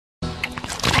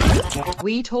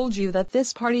We told you that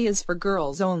this party is for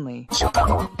girls only.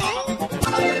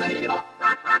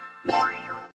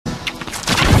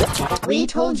 We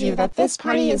told you that this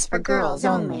party is for girls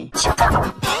only.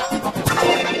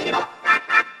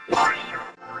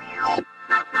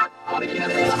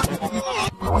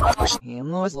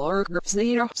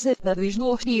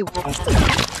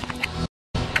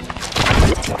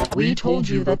 We told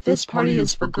you that this party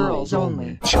is for girls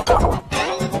only.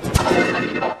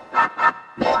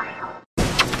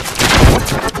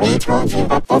 We told you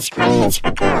that this party is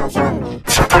for girls only.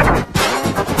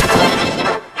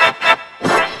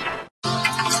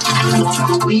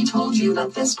 We told you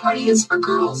that this party is for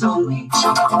girls only.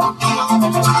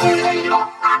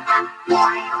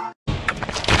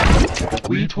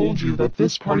 We told you that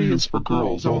this party is for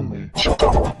girls only.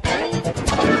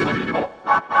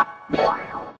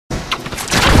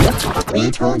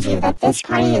 We told you that this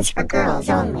party is for girls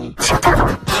only.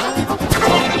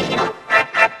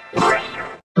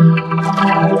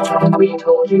 We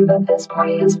told you that this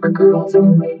party is for girls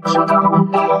only.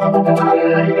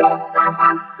 We told you that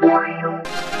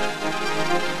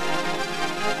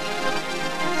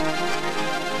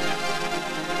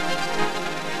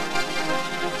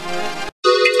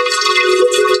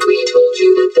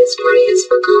this party is for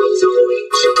girls only.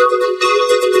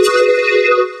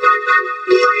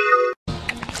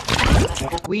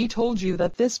 We told you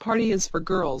that this party is for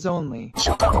girls only.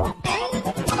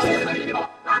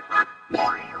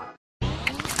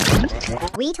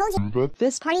 We told you That This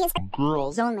party is for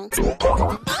girls only.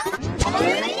 We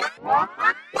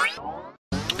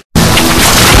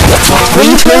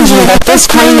told you that this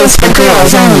party is for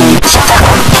girls only.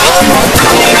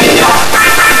 We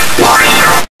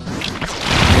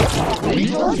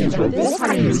told you that this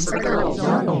party is for girls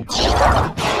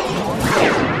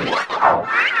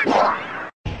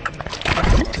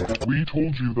only. We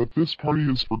told you that this party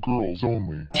is for girls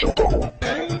only.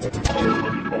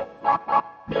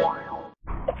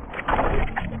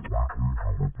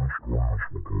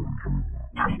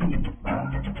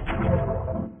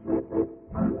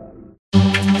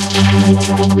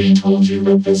 We told you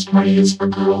that this party is for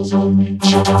girls only.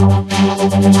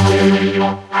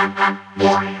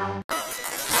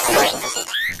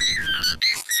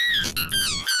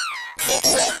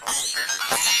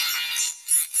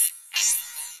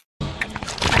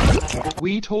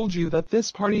 We told you that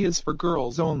this party is for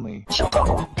girls only.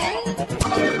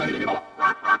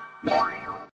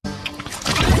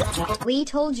 We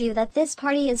told you that this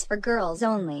party is for girls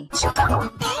only.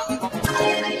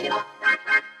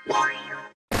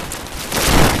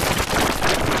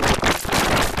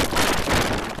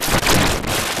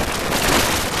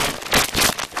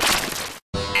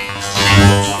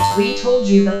 We told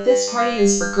you that this party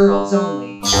is for girls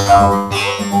only.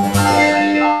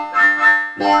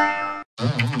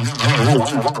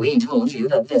 We told you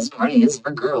that this party is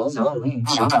for girls only. We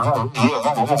told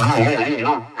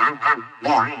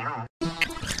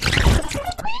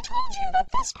you that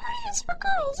this party is for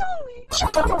girls only.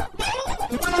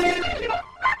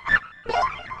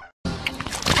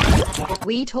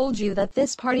 We told you that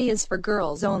this party is for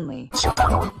girls only.